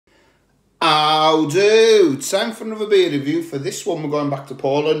How do? Time for another beer review. For this one, we're going back to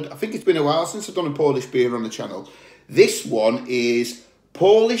Poland. I think it's been a while since I've done a Polish beer on the channel. This one is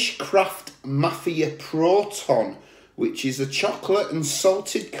Polish Craft Mafia Proton, which is a chocolate and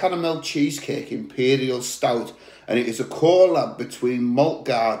salted caramel cheesecake imperial stout. And it is a collab between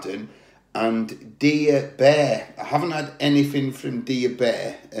Maltgarden and Deer Bear. I haven't had anything from Deer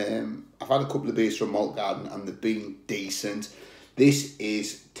Bear. I've had a couple of beers from Maltgarden and they've been decent. This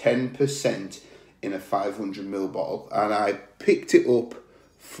is 10% in a 500ml bottle, and I picked it up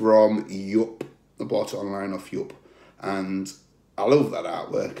from Yup. I bought it online off Yup, and I love that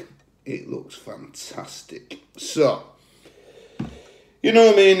artwork. It looks fantastic. So, you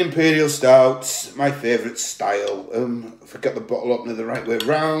know me, Imperial Stouts, my favourite style. If I get the bottle opener the right way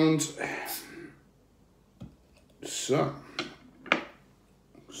round. So,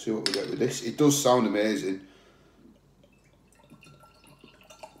 see what we get with this. It does sound amazing.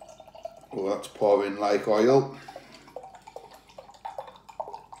 Oh, that's pouring like oil.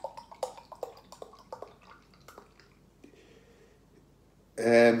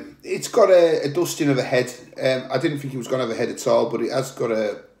 It's got a dusting of a head. I didn't think it was going to have a head at all, but it has got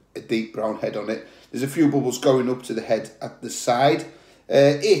a deep brown head on it. There's a few bubbles going up to the head at the side.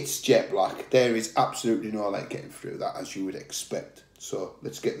 It's jet black. There is absolutely no light getting through that, as you would expect. So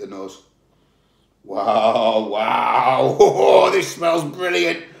let's get the nose. Wow, wow. Oh, this smells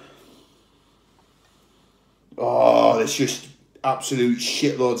brilliant. Oh, there's just absolute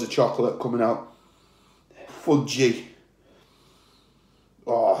shitloads of chocolate coming out. Fudgy.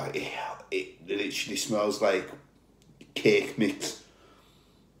 Oh, it literally smells like cake mix.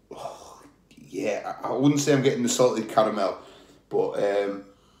 Oh, yeah, I wouldn't say I'm getting the salted caramel, but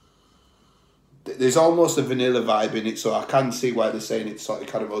there's almost a vanilla vibe in it, so I can see why they're saying it's salted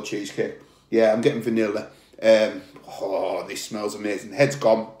caramel cheesecake. Yeah, I'm getting vanilla. Oh, this smells amazing. The head's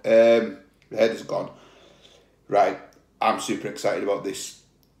gone. The head is gone. Right, I'm super excited about this.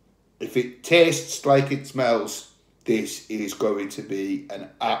 If it tastes like it smells, this is going to be an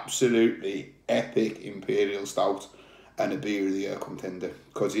absolutely epic Imperial Stout and a Beer of the Year contender.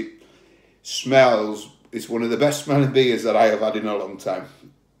 Because it smells, it's one of the best smelling beers that I have had in a long time.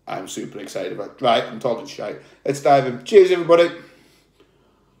 I'm super excited about it. Right, I'm talking shite. Let's dive in. Cheers, everybody.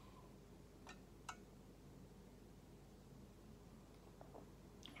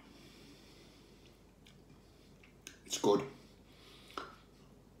 It's good.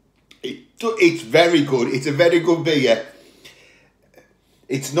 It's very good. It's a very good beer.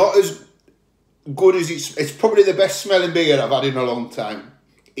 It's not as good as it's probably the best smelling beer I've had in a long time.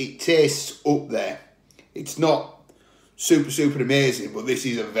 It tastes up there. It's not super, super amazing, but this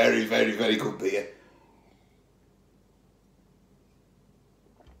is a very, very, very good beer.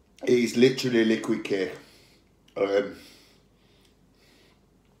 It is literally liquid cake.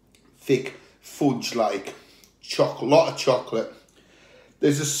 Thick, fudge-like. Lot of chocolate.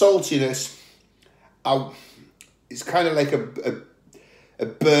 There's a saltiness. It's kind of like a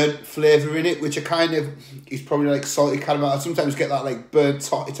burnt flavour in it, which I kind of is probably like salted caramel. I sometimes get that like burnt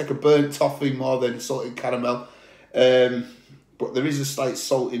it's like a burnt toffee more than salted caramel. But there is a slight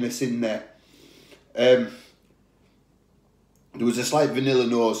saltiness in there. There was a slight vanilla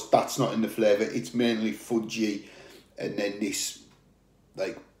nose. That's not in the flavour. It's mainly fudgy, and then this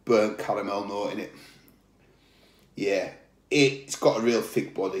like burnt caramel note in it. Yeah, it's got a real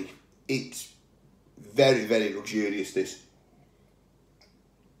thick body. It's very, very luxurious, this.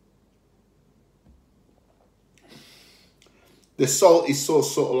 The salt is so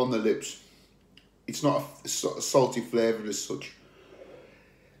subtle on the lips. It's not a salty flavour as such.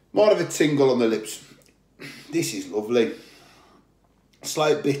 More of a tingle on the lips. This is lovely.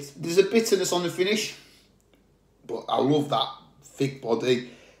 Slight bit. There's a bitterness on the finish, but I love that thick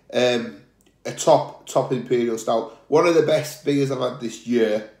body. A top Imperial Stout. One of the best beers I've had this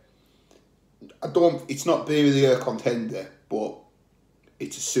year. It's not Beer of the Year contender, but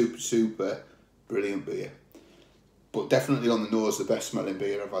it's a super, super brilliant beer. But definitely on the nose, the best smelling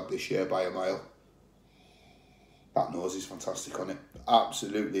beer I've had this year by a mile. That nose is fantastic on it.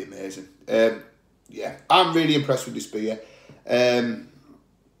 Absolutely amazing. Yeah, I'm really impressed with this beer.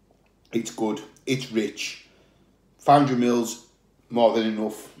 It's good. It's rich. 500ml, more than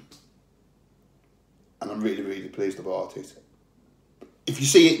enough. And I'm really, really pleased about it. If you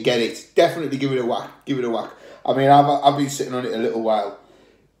see it, get it. Definitely give it a whack. Give it a whack. I mean, I've been sitting on it a little while.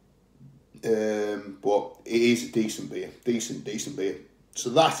 But it is a decent beer. Decent beer. So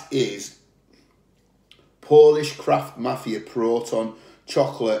that is Polish Craft Mafia Proton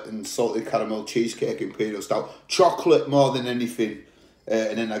chocolate and salted caramel cheesecake Imperial Stout. Chocolate more than anything.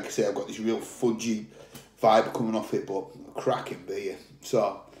 And then, like I say, I've got this real fudgy vibe coming off it, but a cracking beer.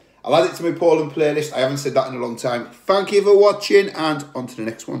 So I'll add it to my Poland playlist. I haven't said that in a long time. Thank you for watching, and on to the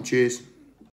next one. Cheers.